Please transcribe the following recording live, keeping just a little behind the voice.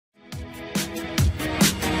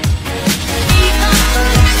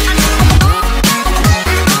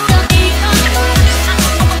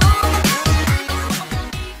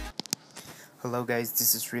Hello guys,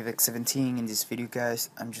 this is Revex17. In this video guys,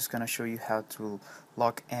 I'm just gonna show you how to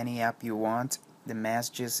lock any app you want, the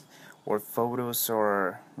messages or photos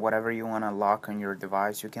or whatever you wanna lock on your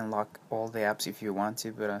device. You can lock all the apps if you want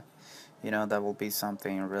to, but that will be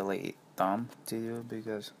something really dumb to do,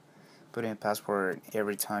 because putting a password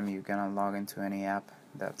every time you're gonna log into any app,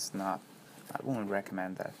 I wouldn't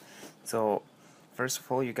recommend that. So first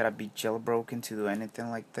of all, you gotta be jailbroken to do anything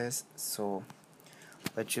like this. So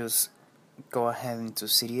let's just go ahead into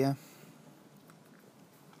Cydia,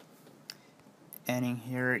 and in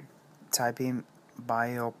here type in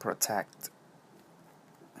Bioprotect.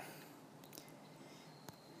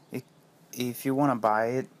 If you want to buy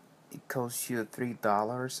it, it costs you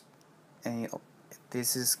 $3, and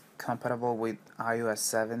this is compatible with iOS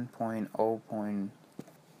 7.0 point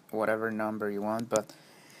whatever number you want, but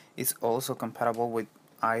it's also compatible with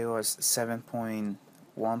iOS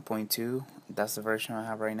 7.1.2. That's the version I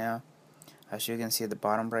have right now. As you can see at the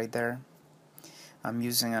bottom right there, I'm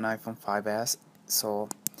using an iPhone 5s, so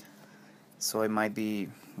it might be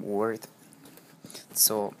worth.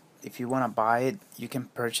 So if you want to buy it, you can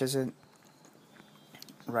purchase it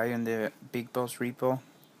right in the Big Boss repo.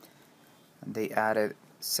 They added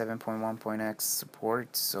 7.1.x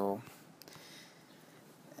support,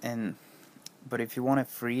 but if you want it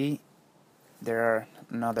free, there are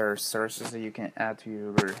another sources that you can add to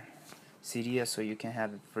your Cydia so you can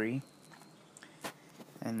have it free.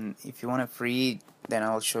 And if you want it free, then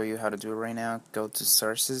I'll show you how to do it right now. Go to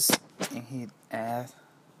sources and hit add,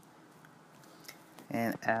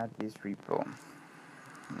 and add this repo.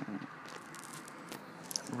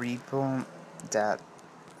 Repo that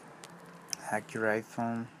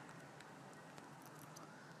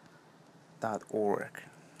hackyouriphone.org.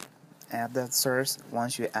 Add that source.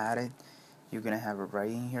 Once you add it, you're gonna have it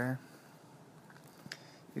right in here.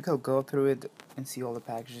 You can go through it and see all the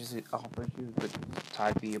packages it offers you, but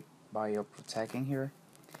type Bioprotect in here,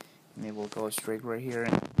 and it will go straight right here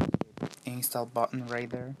and install button right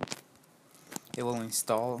there. It will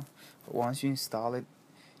install. Once you install it,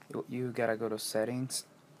 you gotta go to settings,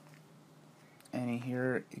 and in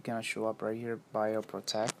here it's gonna show up right here,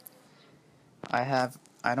 Bioprotect.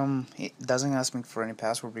 It doesn't ask me for any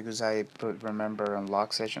password because I put remember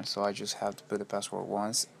unlock session, so I just have to put the password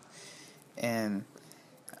once, and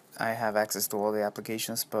I have access to all the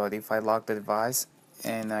applications. But if I lock the device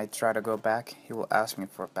and I try to go back, he will ask me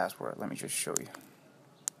for a password. Let me just show you.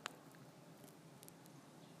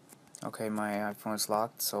 Okay, my iPhone is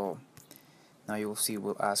locked, so now you will see it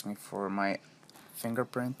will ask me for my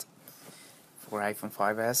fingerprint for iPhone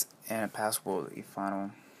 5s and a password if I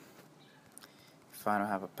don't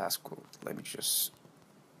have a passcode. Let me just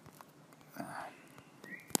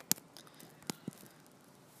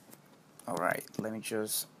alright,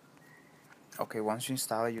 okay, once you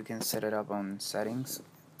install it, you can set it up on settings,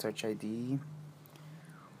 Touch ID,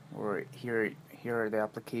 or here are the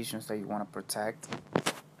applications that you want to protect.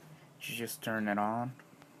 You just turn it on.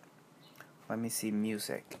 Let me see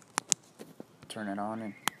music. Turn it on,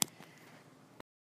 and